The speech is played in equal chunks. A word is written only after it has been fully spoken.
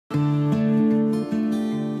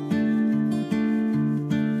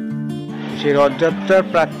সেই রথযাত্রার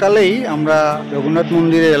প্রাককালেই আমরা জগন্নাথ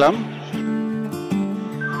মন্দিরে এলাম।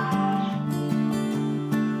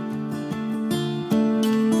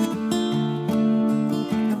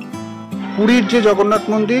 পুরীর যে জগন্নাথ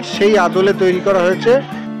মন্দির সেই আদলে তৈরি করা হয়েছে।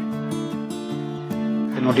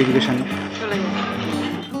 নোটিফিকেশন।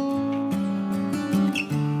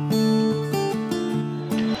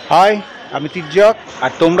 হাই, আমি তির্যক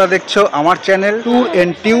আর তোমরা দেখছো আমার channel tour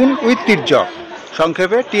and tune with তির্যক,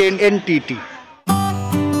 সংক্ষেপে TNNTT।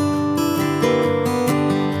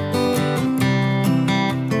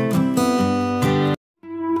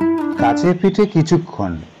 কাছে পিঠে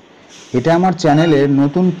কিছুক্ষণ, এটা আমার চ্যানেলের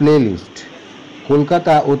নতুন প্লে লিস্ট।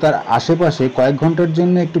 কলকাতা ও তার আশেপাশে কয়েক ঘন্টার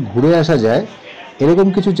জন্য একটু ঘুরে আসা যায় এরকম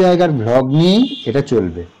কিছু জায়গার ভ্লগ নিয়েই এটা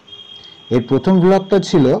চলবে। এর প্রথম ভ্লগটা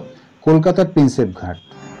ছিল কলকাতার প্রিন্সেপ ঘাট,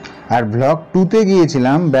 আর ভ্লগ 2তে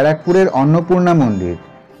গিয়েছিলাম ব্যারাকপুরের অন্নপূর্ণা মন্দির,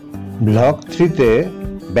 ভ্লগ 3তে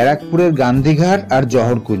ব্যারাকপুরের গান্ধীঘাট আর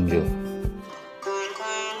জহরকুঞ্জ।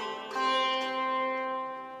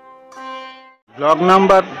 ব্লগ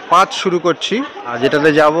নাম্বার 5 শুরু করছি, আর যেটাতে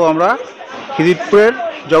যাব আমরা খিদিরপুরের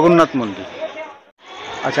জগন্নাথ মন্দির।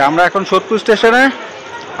 আচ্ছা, আমরা এখন সোদপুর স্টেশনে,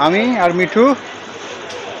 আমি আর মিঠু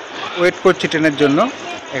ওয়েট করছি ট্রেনের জন্য।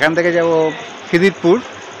 এখান থেকে যাব খিদিরপুর।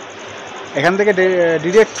 এখান থেকে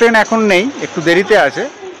ডিরেক্ট ট্রেন এখন নেই, একটু দেরিতে আছে।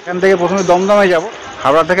 এখান থেকে প্রথমে দমদমে যাব।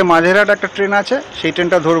 হাওড়া থেকে মাঝেরহাট একটা ট্রেন আছে, সেই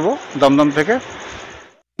ট্রেনটা ধরবো দমদম থেকে।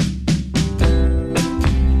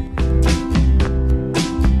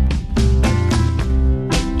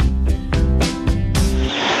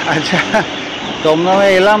 আচ্ছা, দমদমে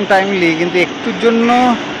এলাম টাইমলি, কিন্তু একটুর জন্য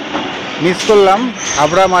মিস করলাম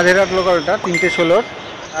হাবড়া মাঝেরহাট লোকালটা 3:16।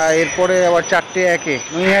 এরপরে আবার 4:01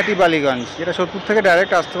 নৈহাটি বালিগঞ্জ, যেটা সোদপুর থেকে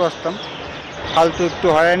ডাইরেক্ট আসতে পারতাম। ফালতু একটু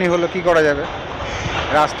হয়রানি হলো, কি করা যাবে।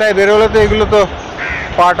 রাস্তায় বেরোলে তো এগুলো তো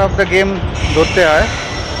পার্ট অফ দ্য গেম, ধরতে হয়।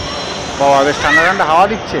 বাবা, বেশ ঠান্ডা ঠান্ডা হাওয়া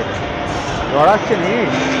দিচ্ছে, জড়াচ্ছে নি।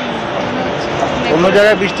 অন্য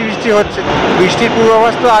জায়গায় বৃষ্টি বৃষ্টি হচ্ছে, বৃষ্টির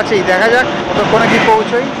পূর্বাভাস তো আছেই। দেখা যাক কতক্ষণে কি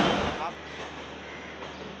পৌঁছই।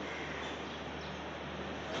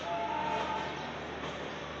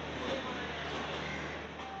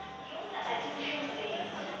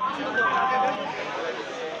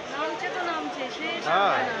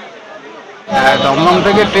 হ্যাঁ, দমদম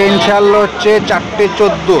থেকে ট্রেন ছাড়লো হচ্ছে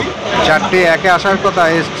 4:14। 4:01 আসার কথা,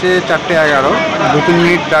 এসছে 4:11। 2-3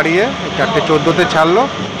 মিনিট দাঁড়িয়ে 4:14তে ছাড়লো।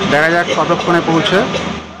 দেখা যাক কতক্ষণে পৌঁছে।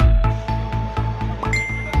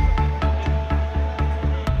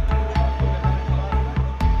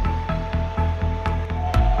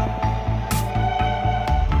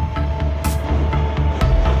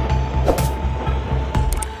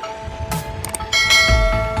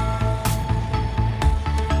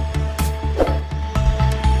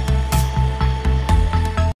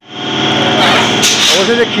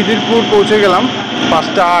 অবশেষে খিদিরপুর পৌঁছে গেলাম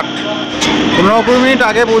 5:08। 15-20 মিনিট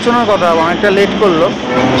আগে পৌঁছানোর কথা, অনেকটা লেট করলো।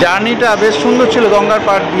 জার্নিটা বেশ সুন্দর ছিল, গঙ্গার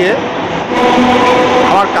পাড় দিয়ে।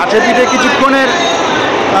 আমার কাছে পিঠে কিছুক্ষণের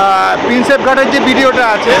প্রিন্সেপ ঘাটের যে ভিডিওটা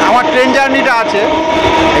আছে, আমার ট্রেন জার্নিটা আছে,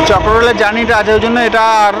 এই চক্ররেলের জার্নিটা আছে, ওই জন্য এটা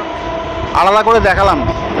আর আলাদা করে দেখালাম।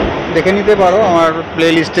 দেখে নিতে পারো আমার প্লে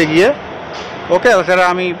লিস্টে গিয়ে। ওকে, সেটা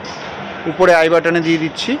আমি উপরে আই বাটনে দিয়ে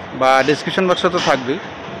দিচ্ছি, বা ডিসক্রিপশন বক্সে তো থাকবেই।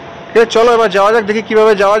 ঠিক আছে, চলো এবার যাওয়া যাক, দেখি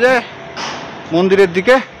কীভাবে যাওয়া যায় মন্দিরের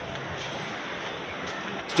দিকে।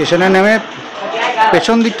 স্টেশনে নেমে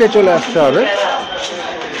পেছন দিকটায় চলে আসতে হবে,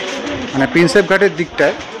 মানে প্রিন্সেপ ঘাটের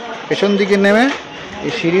দিকটায় পেছন দিকে নেমে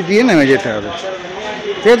এই সিঁড়ি দিয়ে নেমে যেতে হবে।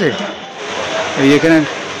 ঠিক আছে, এই এখানে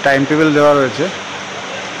টাইম টেবিল দেওয়া রয়েছে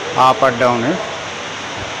আপ আর ডাউনের।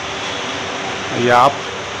 এই আপ,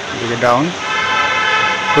 এদিকে ডাউন,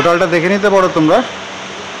 টোটালটা দেখে নিতে পারো তোমরা,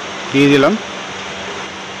 দিয়ে দিলাম।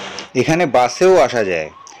 এখানে বাসেও আসা যায়।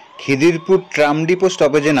 খিদিরপুর ট্রাম ডিপো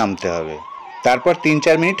স্টপেজে নামতে হবে, তারপর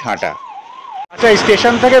 3-4 মিনিট হাঁটা। আচ্ছা, এই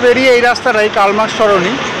স্টেশন থেকে বেরিয়ে এই রাস্তাটাই কালমার্ক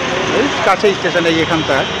সরণি, এই কাছে স্টেশন, এই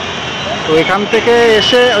এখানটায়। তো এখান থেকে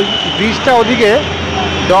এসে ওই ব্রিজটা ওদিকে,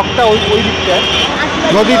 ডকটা ওই দিকটায়,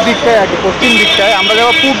 নদীর দিকটায় আর কি, পশ্চিম দিকটায়। আমরা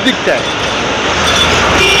যাবো পূব দিকটায়।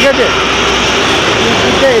 ঠিক আছে,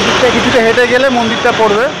 এই দিকটায় কিছুটা হেঁটে গেলে মন্দিরটা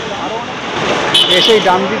পড়বে। এসে এই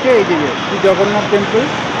ডান দিকে, এই দিকে জগন্নাথ টেম্পল,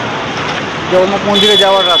 জগন্নাথ মন্দিরে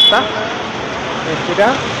যাওয়ার রাস্তা, সেটা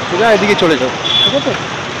সোজা এদিকে চলে যাও। ঠিক আছে,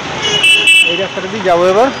 এই রাস্তাটা দিয়ে যাবো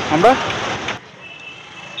এবার আমরা।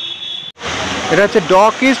 এটা হচ্ছে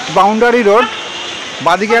ডক ইস্ট বাউন্ডারি রোড।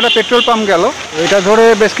 বাদিকে একটা পেট্রোল পাম্প গেল, এটা ধরে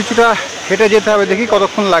বেশ কিছুটা হেঁটে যেতে হবে। দেখি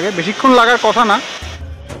কতক্ষণ লাগে, বেশিক্ষণ লাগার কথা না।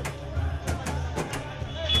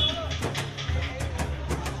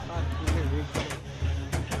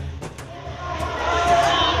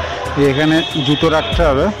 এখানে জুতো রাখতে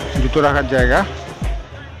হবে, জুতো রাখার জায়গা।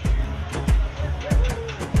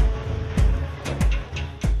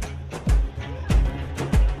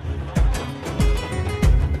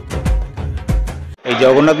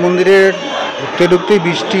 জগন্নাথ মন্দিরে ঢুকতে ঢুকতেই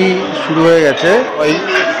বৃষ্টি শুরু হয়ে গেছে, ওই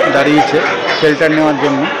দাঁড়িয়েছে শেল্টার নেওয়ার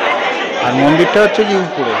জন্য। আর মন্দিরটা হচ্ছে কি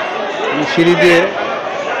উপরে, সিঁড়ি দিয়ে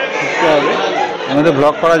ঢুকতে হবে। আমাদের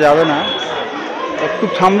ব্লগ করা যাবে না, একটু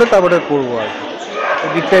থামলে তারপরে করবো আর কি।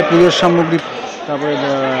 ওদিকটায় পুজোর সামগ্রী, তারপরে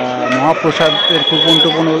মহাপ্রসাদের কুপন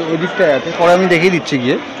টুপন ওই দিকটায় আছে, পরে আমি দেখিয়ে দিচ্ছি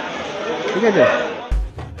গিয়ে, ঠিক আছে।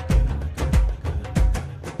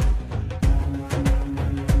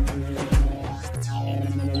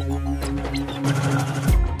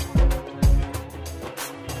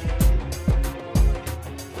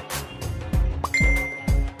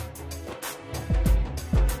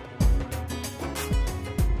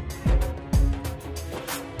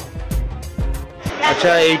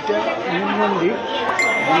 আচ্ছা, এইটা মূল মন্দির,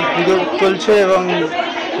 পুজো চলছে এবং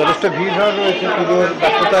যথেষ্ট ভিড়ভাড় রয়েছে, পুজোর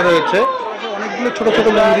ব্যস্ততা রয়েছে। অনেকগুলো ছোট ছোট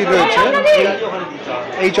মন্দির রয়েছে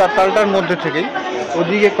এই চত্বরটার মধ্যে থেকেই।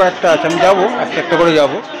 ওদিকে কয়েকটা আছে, আমি যাবো একটা একটা করে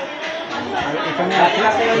যাবো। আর এখানে আছে,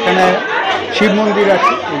 এখানে শিব মন্দির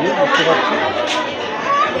আছে, এই যে দেখতে পাচ্ছি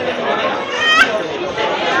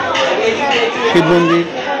শিব মন্দির।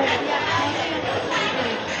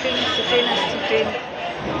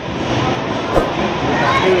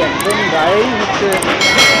 একদম গায়েই হচ্ছে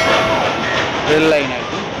রেল লাইন আর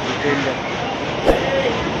কি, ট্রেন যাচ্ছে।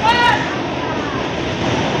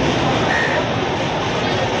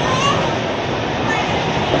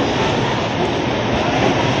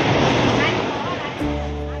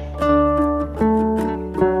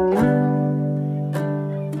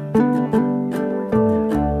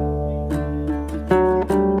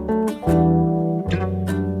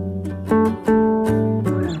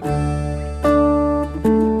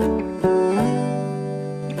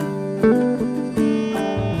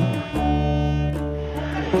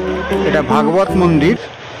 এটা ভাগবত মন্দির,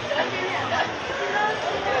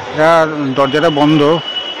 দরজাটা বন্ধ,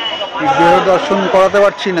 দেহ দর্শন করাতে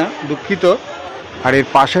পারছি না, দুঃখিত। আর এর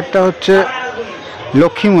পাশেরটা হচ্ছে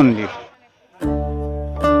লক্ষ্মী মন্দির।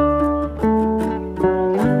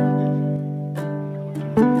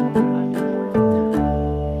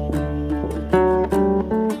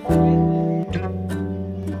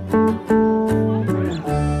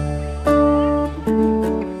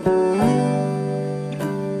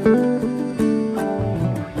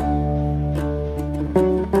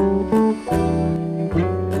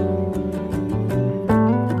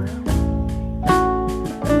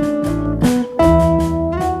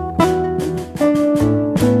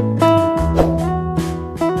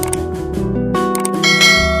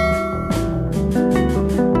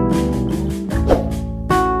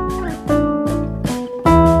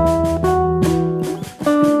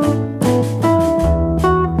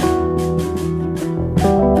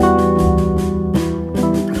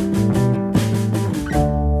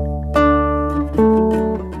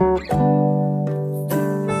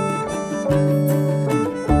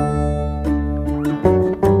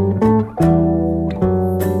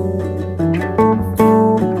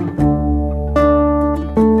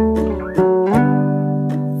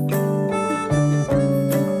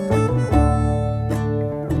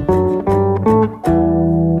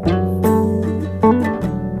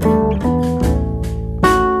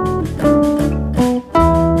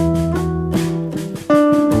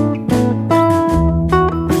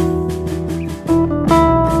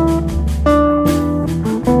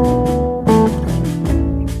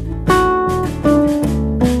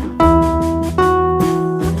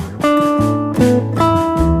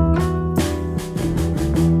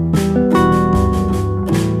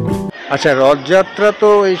 আচ্ছা, রথযাত্রা তো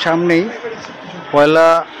এই সামনেই, 1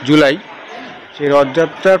 জুলাই। সেই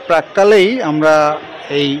রথযাত্রার প্রাককালেই আমরা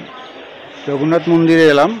এই জগন্নাথ মন্দিরে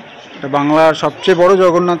এলাম। এটা বাংলার সবচেয়ে বড়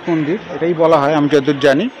জগন্নাথ মন্দির, এটাই বলা হয় আমি যতদূর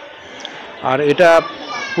জানি। আর এটা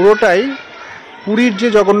পুরোটাই পুরীর যে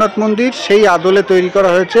জগন্নাথ মন্দির সেই আদলে তৈরি করা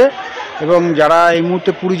হয়েছে। এবং যারা এই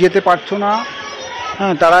মুহূর্তে পুরী যেতে পারছো না,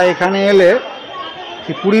 হ্যাঁ, তারা এখানে এলে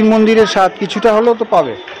পুরীর মন্দিরের স্বাদ কিছুটা হলেও তো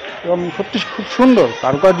পাবে। এবং সত্যি খুব সুন্দর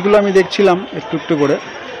কারুকাজগুলো আমি দেখছিলাম একটু একটু করে,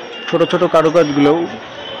 ছোট ছোট কারুকাজগুলো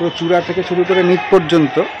পুরো চূড়া থেকে শুরু করে নিচ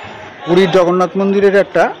পর্যন্ত পুরীর জগন্নাথ মন্দিরের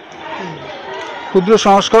একটা ক্ষুদ্র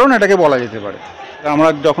সংস্করণ এটাকে বলা যেতে পারে। আমরা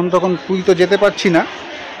যখন তখন পুরী তো যেতে পারছি না,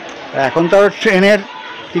 এখন তো আর ট্রেনের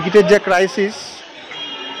টিকিটের যে ক্রাইসিস,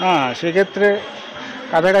 হ্যাঁ, সেক্ষেত্রে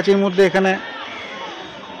কাছাকাছির মধ্যে এখানে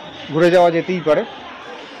ঘুরে যাওয়া যেতেই পারে।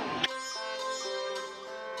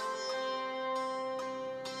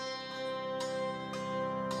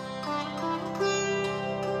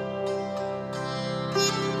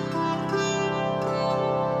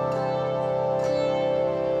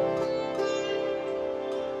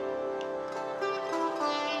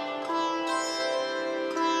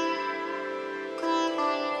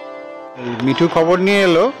 মিঠু খবর নিয়ে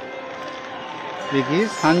এলো দেখি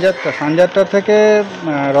সানযাত্রা থেকে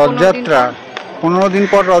রথযাত্রা 15 দিন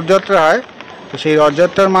পর রথযাত্রা হয়। তো সেই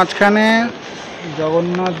রথযাত্রার মাঝখানে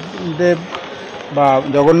জগন্নাথ দেব বা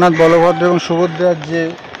জগন্নাথ, বলভদ্র এবং সুভদ্রার যে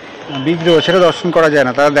বিগ্রহ সেটা দর্শন করা যায়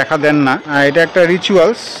না, তারা দেখা দেন না। এটা একটা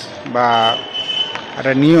রিচুয়ালস বা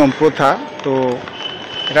একটা নিয়ম প্রথা। তো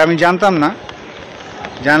এটা আমি জানতাম না,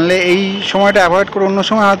 জানলে এই সময়টা অ্যাভয়েড করে অন্য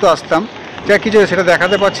সময় হয়তো আসতাম। যা কিছু সেটা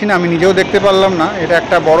দেখাতে পাচ্ছি না, আমি নিজেও দেখতে পারলাম না। এটা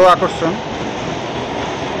একটা বড় আকর্ষণ,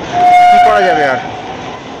 কি করা যাবে আর।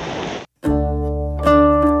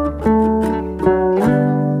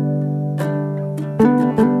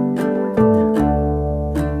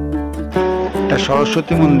 এটা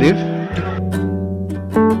সরস্বতী মন্দির।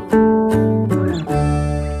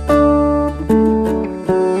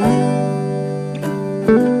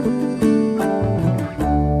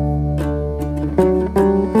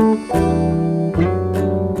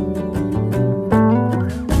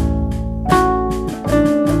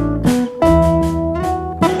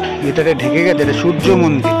 এটাকে ঢেকে গেছে, এটা সূর্য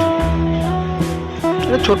মন্দির।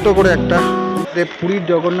 এটা ছোট্ট করে একটা পুরীর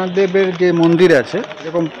জগন্নাথ দেবের যে মন্দির আছে,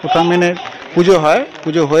 এরকম প্রথা মেনে পুজো হয়,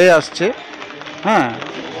 পুজো হয়ে আসছে হ্যাঁ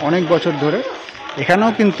অনেক বছর ধরে।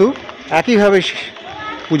 এখানেও কিন্তু একইভাবে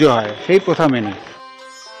পুজো হয় সেই প্রথা মেনে।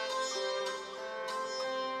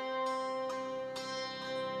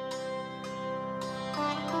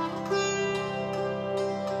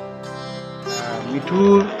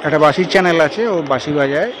 মিঠুর একটা বাঁশির চ্যানেল আছে, ও বাঁশি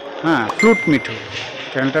বাজায় হ্যাঁ, ফ্লুট মিঠু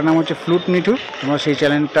চ্যানেলটার নাম হচ্ছে ফ্লুট মিঠু। তোমরা সেই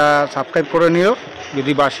চ্যানেলটা সাবস্ক্রাইব করে নিও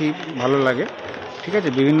যদি বাঁশি ভালো লাগে, ঠিক আছে।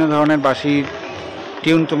 বিভিন্ন ধরনের বাঁশির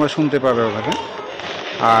টিউন তোমরা শুনতে পাবে ওখানে।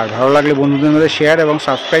 আর ভালো লাগলে বন্ধুদের মধ্যে শেয়ার এবং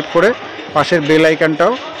সাবস্ক্রাইব করে পাশের বেল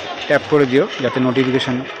আইকনটাও ট্যাপ করে দিও যাতে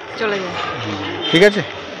নোটিফিকেশান চলে যায়, ঠিক আছে।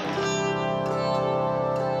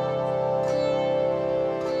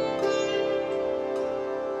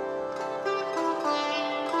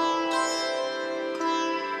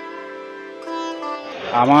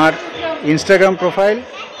 আমার ইনস্টাগ্রাম প্রোফাইল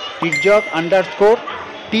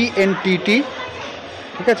tirjak_TNTT,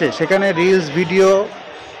 ঠিক আছে। সেখানে রিলস, ভিডিও,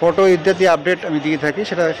 ফটো ইত্যাদি আপডেট আমি দিয়ে থাকি,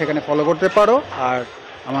 সেখানে ফলো করতে পারো। আর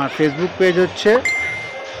আমার ফেসবুক পেজ হচ্ছে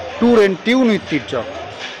ট্যুর উইথ টিরজক,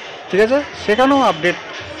 ঠিক আছে। সেখানেও আপডেট,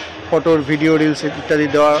 ফটোর, ভিডিও, রিলস ইত্যাদি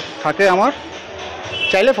দেওয়া থাকে আমার,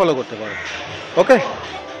 চাইলে ফলো করতে পারো। ওকে।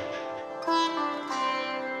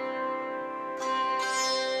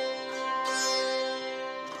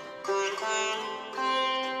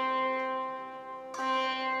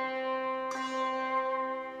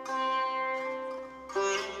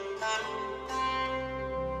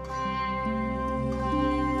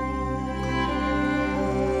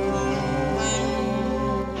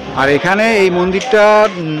 আর এখানে এই মন্দিরটা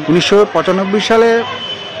 1995 সালে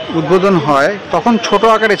উদ্বোধন হয়। তখন ছোট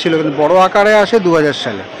আকারে ছিল, কিন্তু বড় আকারে আসে 2000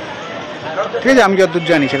 সালে, ঠিক আছে। আমি যতদূর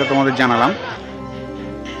জানি সেটা তোমাদের জানালাম।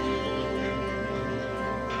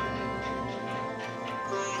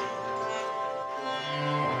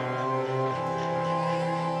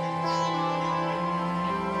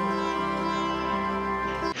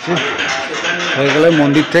 হয়ে গেলে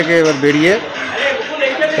মন্দির থেকে এবার বেরিয়ে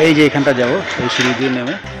এই যে এখানটা যাবো, এই সিঁড়ি দিয়ে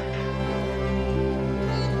নেমে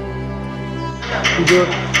পুজোর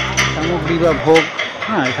সামগ্রী বা ভোগ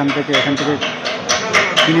হ্যাঁ এখান থেকে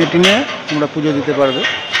কিনে টিনে তোমরা পুজো দিতে পারবে,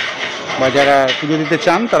 বা যারা পুজো দিতে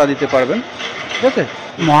চান তারা দিতে পারবেন, ঠিক আছে।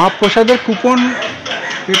 মহাপ্রসাদের কুপন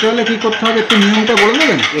পেতে হলে কী করতে হবে একটু নিয়মটা বলে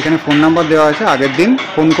দেবেন। এখানে ফোন নাম্বার দেওয়া আছে, আগের দিন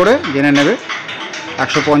ফোন করে জেনে নেবে।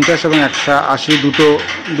 150 এবং 180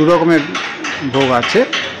 দু রকমের ভোগ আছে,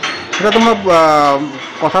 সেটা তোমরা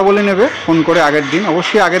কথা বলে নেবে ফোন করে আগের দিন।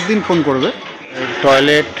 অবশ্যই আগের দিন ফোন করবে।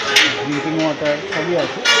 টয়লেট, ড্রিঙ্কিং ওয়াটার সবই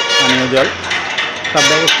আছে, পানীয় জল সব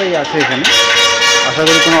ব্যবস্থাই আছে এখানে। আশা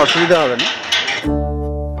করি কোনো অসুবিধা হবে না।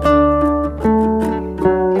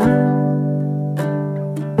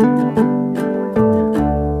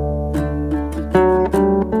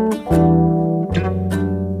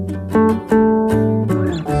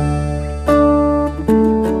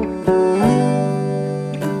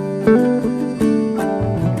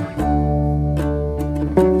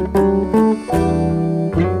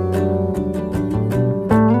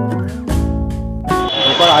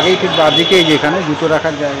 আগেই ঠিক বাদিকে যেখানে জুতো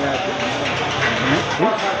রাখার জায়গা আছে,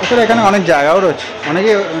 এছাড়া এখানে অনেক জায়গাও রয়েছে,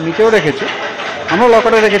 অনেকে নিচেও রেখেছে। আমরা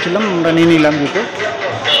লকারে রেখেছিলাম, আমরা নিয়ে নিলাম জুতো,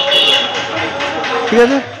 ঠিক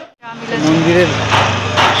আছে। মন্দিরের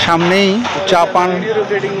সামনেই চা পান,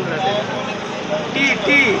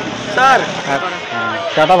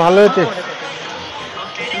 চাটা ভালো হয়েছে।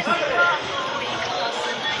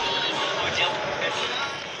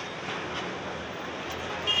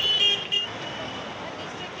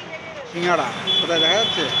 সিঙ্গাড়া কোথায় দেখা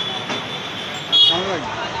যাচ্ছে? কেমন লাগে?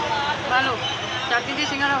 ভালো, চাটনি দিয়ে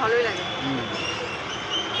সিঙ্গাড়া ভালোই লাগে।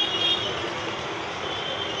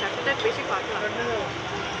 চাটনিটা বেশি পাতলা।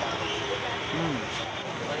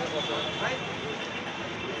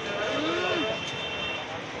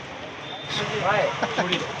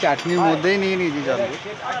 চাটনির মধ্যেই নিয়ে নিয়েছি জল।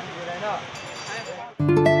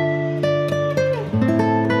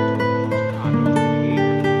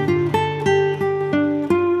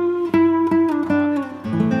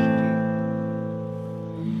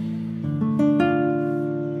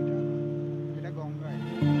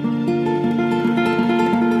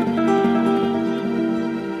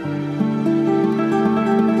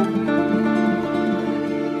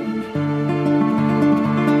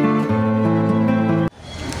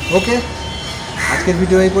 ওকে, আজকের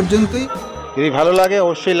ভিডিও এই পর্যন্তই। যদি ভালো লাগে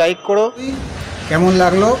অবশ্যই লাইক করো। কেমন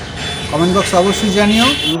লাগলো কমেন্ট বক্সে অবশ্যই জানিও।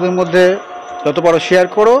 বন্ধুদের মধ্যে যত পারো শেয়ার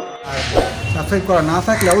করো। আর সাবস্ক্রাইব করা না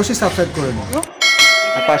থাকলে অবশ্যই সাবস্ক্রাইব করে নিও।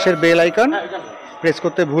 আর পাশের বেল আইকন প্রেস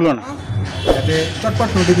করতে ভুলো না, যাতে চটপট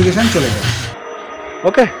নোটিফিকেশান চলে যায়।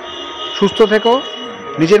 ওকে, সুস্থ থেকো,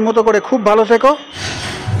 নিজের মতো করে খুব ভালো থেকো।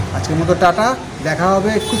 আজকের মতো টাটা, দেখা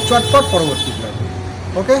হবে খুব চটপট পরবর্তী ক্লাসে।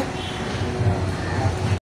 ওকে।